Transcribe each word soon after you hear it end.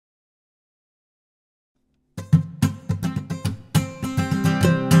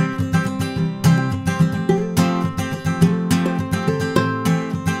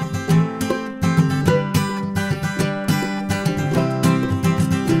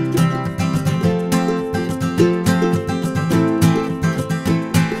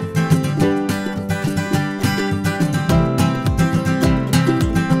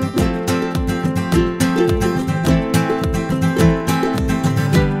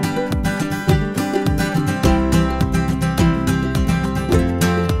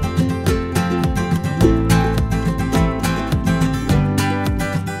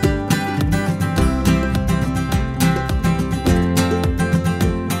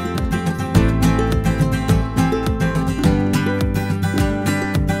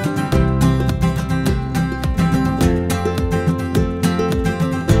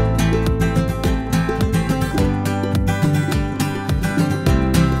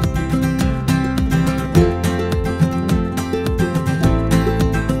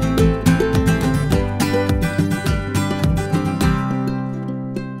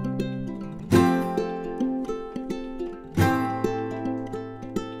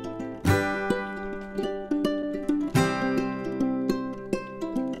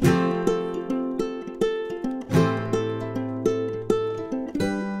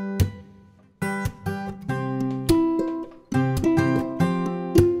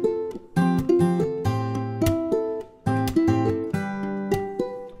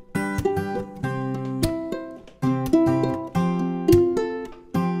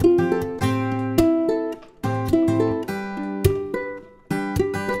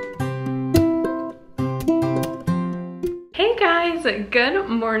guys, good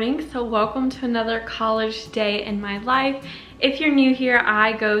morning. So welcome to another college day in my life. If you're new here,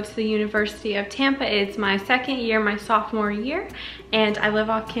 I go to the University of Tampa. It's my second year, my sophomore year, and I live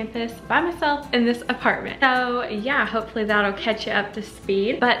off campus by myself in this apartment. So yeah, hopefully that'll catch you up to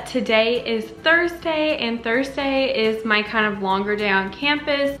speed. But today is Thursday, and Thursday is my kind of longer day on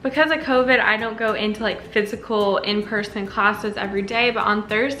campus. Because of COVID, I don't go into like physical in-person classes every day, but on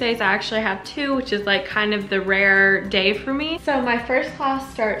Thursdays I actually have two, which is like kind of the rare day for me. So my first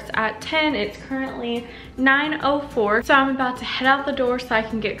class starts at 10. It's currently 9:04, so I'm about to head out the door so I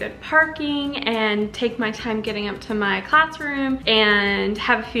can get good parking and take my time getting up to my classroom and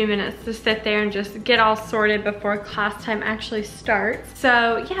have a few minutes to sit there and just get all sorted before class time actually starts.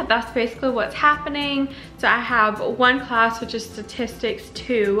 So yeah, that's basically what's happening. So I have one class, which is statistics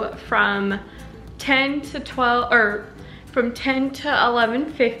 2, from 10 to 12, or from 10 to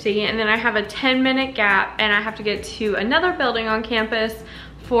 11:50, and then I have a 10-minute gap and I have to get to another building on campus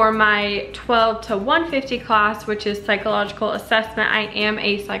for my 12 to 1:50 class, which is psychological assessment. I am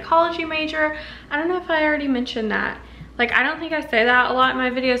a psychology major. I don't know if I already mentioned that. Like, I don't think I say that a lot in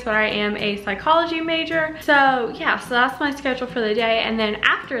my videos, but I am a psychology major. So yeah, so that's my schedule for the day. And then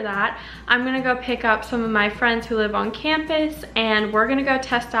after that, I'm gonna go pick up some of my friends who live on campus, and we're gonna go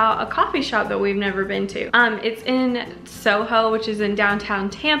test out a coffee shop that we've never been to. It's in Soho, which is in downtown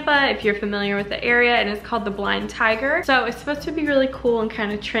Tampa, if you're familiar with the area, and it's called the Blind Tiger. So it's supposed to be really cool and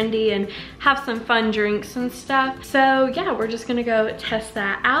kind of trendy and have some fun drinks and stuff. So yeah, we're just gonna go test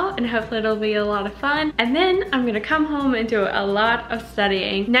that out, and hopefully it'll be a lot of fun. And then I'm gonna come home and do a lot of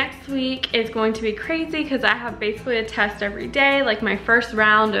studying. Next week is going to be crazy because I have basically a test every day, like my first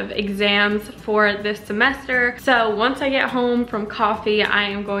round of exams for this semester. So once I get home from coffee, I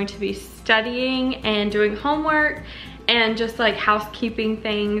am going to be studying and doing homework and just like housekeeping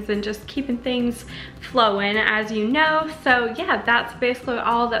things and just keeping things flowing, as you know. So yeah, that's basically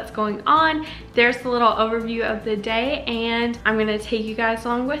all that's going on. There's a little overview of the day, and I'm gonna take you guys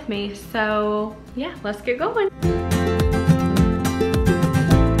along with me. So yeah, let's get going.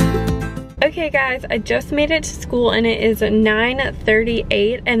 Okay guys, I just made it to school and it is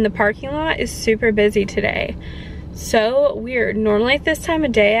 9:38 and the parking lot is super busy today. So weird. Normally at this time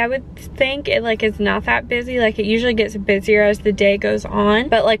of day I would think it like is not that busy. Like, it usually gets busier as the day goes on,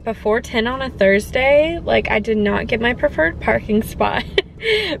 but like before 10 on a Thursday, like I did not get my preferred parking spot.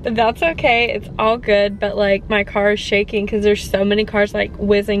 But that's okay, it's all good. But like my car is shaking because there's so many cars like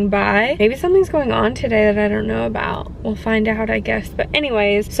whizzing by. Maybe something's going on today that I don't know about. We'll find out, I guess. But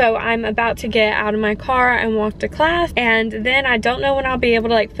anyways, so I'm about to get out of my car and walk to class, and then I don't know when I'll be able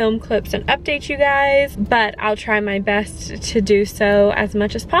to like film clips and update you guys, but I'll try my best to do so as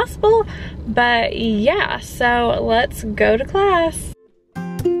much as possible. But yeah, so let's go to class.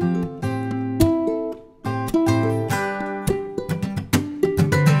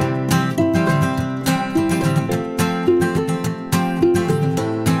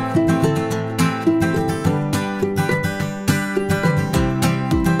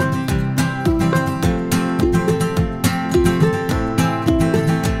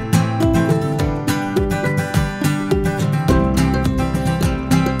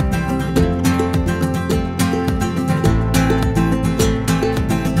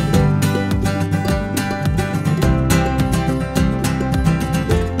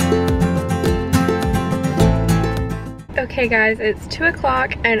 Okay guys, it's 2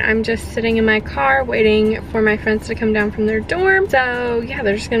 o'clock and I'm just sitting in my car waiting for my friends to come down from their dorm. So yeah,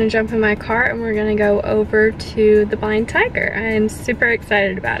 they're just gonna jump in my car and we're gonna go over to the Blind Tiger. I'm super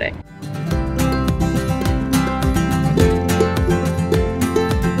excited about it.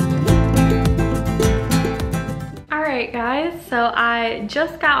 Alright guys, so I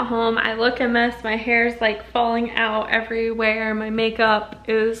just got home. I look a mess. My hair's like falling out everywhere. My makeup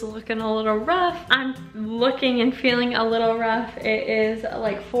is looking a little rough. I'm looking and feeling a little rough. It is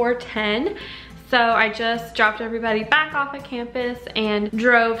like 4:10. So I just dropped everybody back off at campus and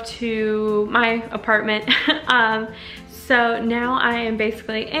drove to my apartment. So now I am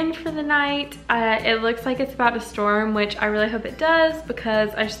basically in for the night. It looks like it's about to storm, which I really hope it does because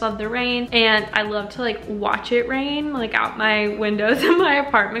I just love the rain, and I love to like watch it rain like out my windows in my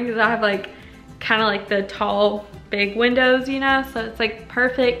apartment because I have like kind of like the tall big windows, you know, so it's like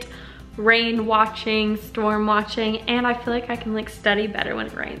perfect rain watching, storm watching, and I feel like I can like study better when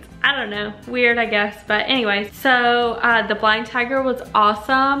it rains. I don't know, weird I guess, but anyway. So the Blind Tiger was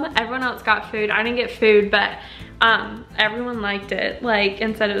awesome. Everyone else got food. I didn't get food, but everyone liked it, like,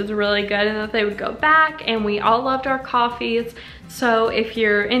 and said it was really good and that they would go back, and we all loved our coffees. So if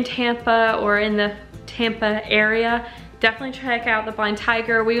you're in Tampa or in the Tampa area, definitely check out the Blind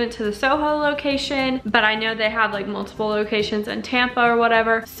Tiger. We went to the Soho location, but I know they have like multiple locations in Tampa or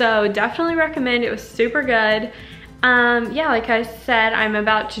whatever. So definitely recommend. It was super good. Yeah, like I said, I'm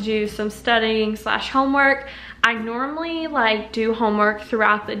about to do some studying / homework. I normally like do homework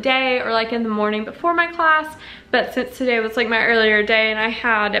throughout the day or like in the morning before my class, but since today was like my earlier day and I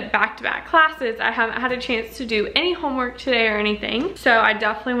had back-to-back classes, I haven't had a chance to do any homework today or anything. So I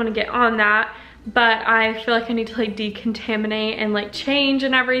definitely want to get on that, but I feel like I need to like decontaminate and like change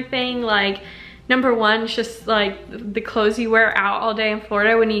and everything. Like, number one, it's just like the clothes you wear out all day in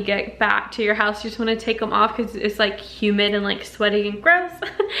Florida. When you get back to your house, you just want to take them off because it's like humid and like sweaty and gross.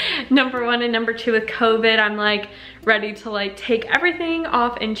 Number one. And number two, with COVID, I'm like ready to like take everything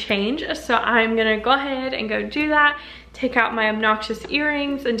off and change. So I'm gonna go ahead and go do that, take out my obnoxious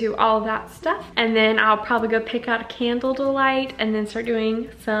earrings and do all of that stuff. And then I'll probably go pick out a candle to light and then start doing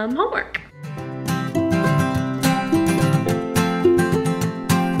some homework.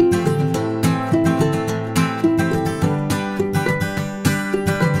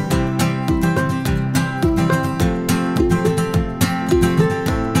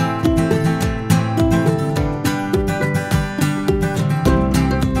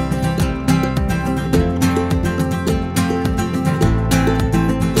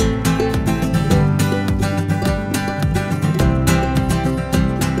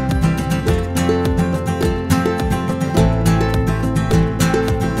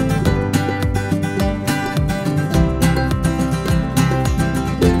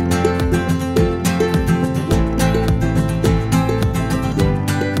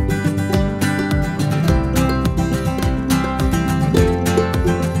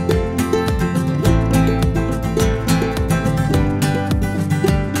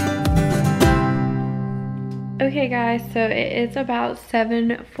 Okay guys, so it is about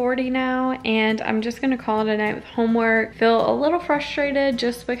 7:40 now and I'm just gonna call it a night with homework. Feel a little frustrated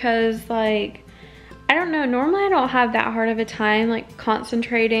just because, like, I don't know, normally I don't have that hard of a time like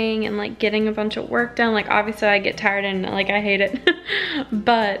concentrating and like getting a bunch of work done. Like, obviously I get tired and like I hate it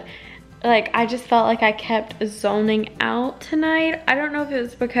but like I just felt like I kept zoning out tonight. I don't know if it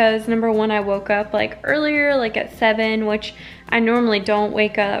was because, number one, I woke up like earlier, like at 7, which I normally don't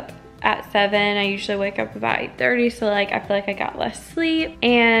wake up at 7. I usually wake up about 8:30, so like I feel like I got less sleep.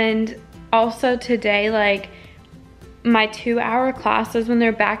 And also today, like, my 2-hour classes, when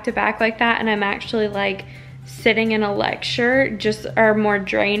they're back to back like that and I'm actually like sitting in a lecture, just are more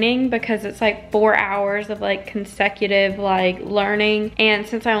draining because it's like 4 hours of like consecutive like learning. And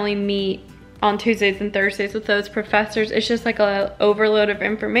since I only meet on Tuesdays and Thursdays with those professors, it's just like a overload of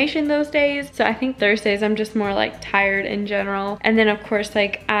information those days. So I think Thursdays I'm just more like tired in general. And then of course,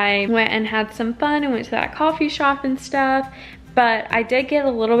 like, I went and had some fun and went to that coffee shop and stuff. But I did get a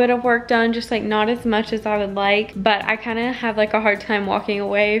little bit of work done, just like not as much as I would like. But I kind of have like a hard time walking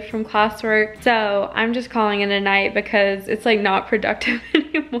away from classwork. So I'm just calling it a night because it's like not productive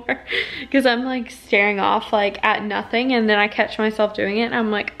anymore. Because I'm like staring off like at nothing, and then I catch myself doing it and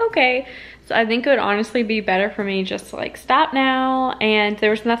I'm like, okay. So I think it would honestly be better for me just to like stop now. And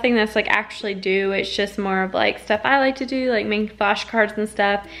there was nothing that's like actually due. It's just more of like stuff I like to do, like making flashcards and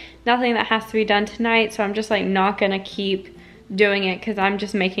stuff. Nothing that has to be done tonight. So I'm just like not gonna keep doing it because I'm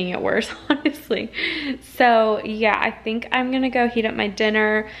just making it worse, honestly. So yeah, I think I'm gonna go heat up my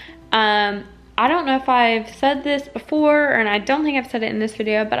dinner. I don't know if I've said this before, and I don't think I've said it in this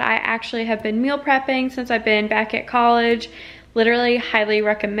video, but I actually have been meal prepping since I've been back at college. Literally highly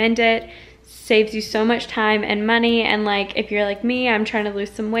recommend it. Saves you so much time and money, and like if you're like me, I'm trying to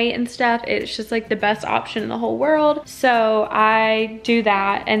lose some weight and stuff, it's just like the best option in the whole world. So I do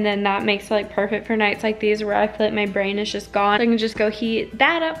that, and then that makes it like perfect for nights like these where I feel like my brain is just gone. So I can just go heat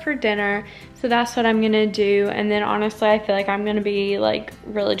that up for dinner. So that's what I'm gonna do. And then honestly, I feel like I'm gonna be like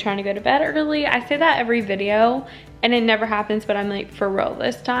really trying to go to bed early. I say that every video and it never happens, but I'm like for real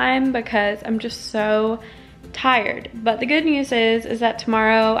this time because I'm just so tired. But the good news is that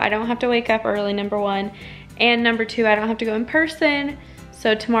tomorrow I don't have to wake up early, number one, and number two, I don't have to go in person.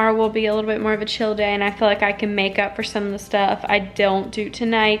 So tomorrow will be a little bit more of a chill day, and I feel like I can make up for some of the stuff I don't do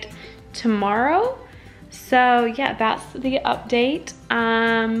tonight tomorrow. So yeah, that's the update.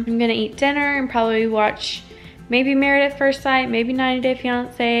 I'm gonna eat dinner and probably watch maybe Married at First Sight, maybe 90 Day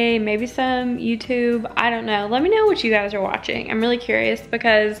Fiance, maybe some YouTube. I don't know. Let me know what you guys are watching. I'm really curious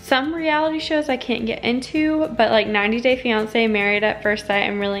because some reality shows I can't get into, but like 90 Day Fiance, Married at First Sight,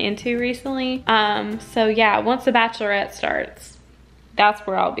 I'm really into recently. So yeah, once The Bachelorette starts, that's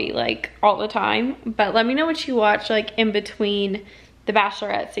where I'll be like all the time. But let me know what you watch like in between the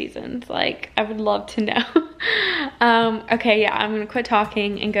Bachelorette seasons. Like, I would love to know. Okay, yeah, I'm gonna quit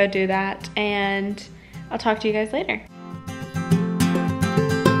talking and go do that, and I'll talk to you guys later.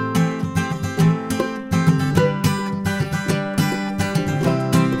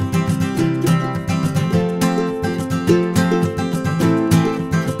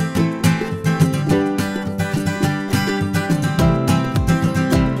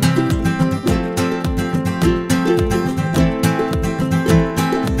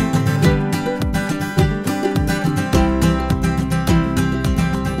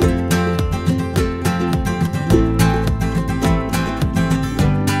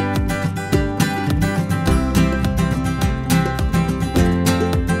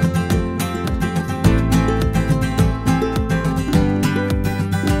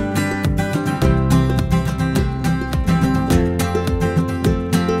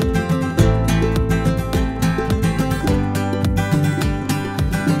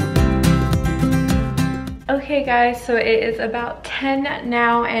 Hey guys, so it is about 10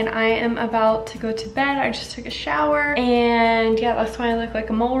 now and I am about to go to bed. I just took a shower and yeah, that's why I look like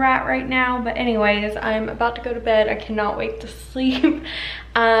a mole rat right now. But anyways, I'm about to go to bed. I cannot wait to sleep.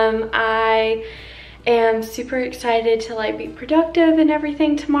 I am super excited to like be productive and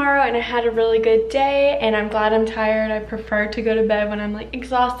everything tomorrow, and I had a really good day and I'm glad I'm tired. I prefer to go to bed when I'm like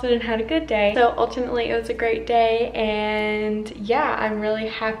exhausted and had a good day. So ultimately it was a great day, and yeah, I'm really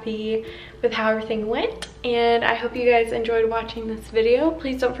happy with how everything went, and I hope you guys enjoyed watching this video.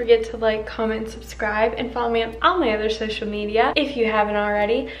 Please don't forget to like, comment, subscribe, and follow me on all my other social media if you haven't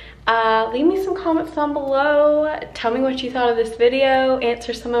already. Leave me some comments down below. Tell me what you thought of this video.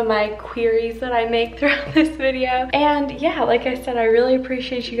 Answer some of my queries that I make throughout this video. And yeah, like I said, I really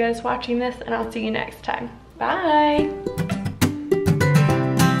appreciate you guys watching this, and I'll see you next time. Bye!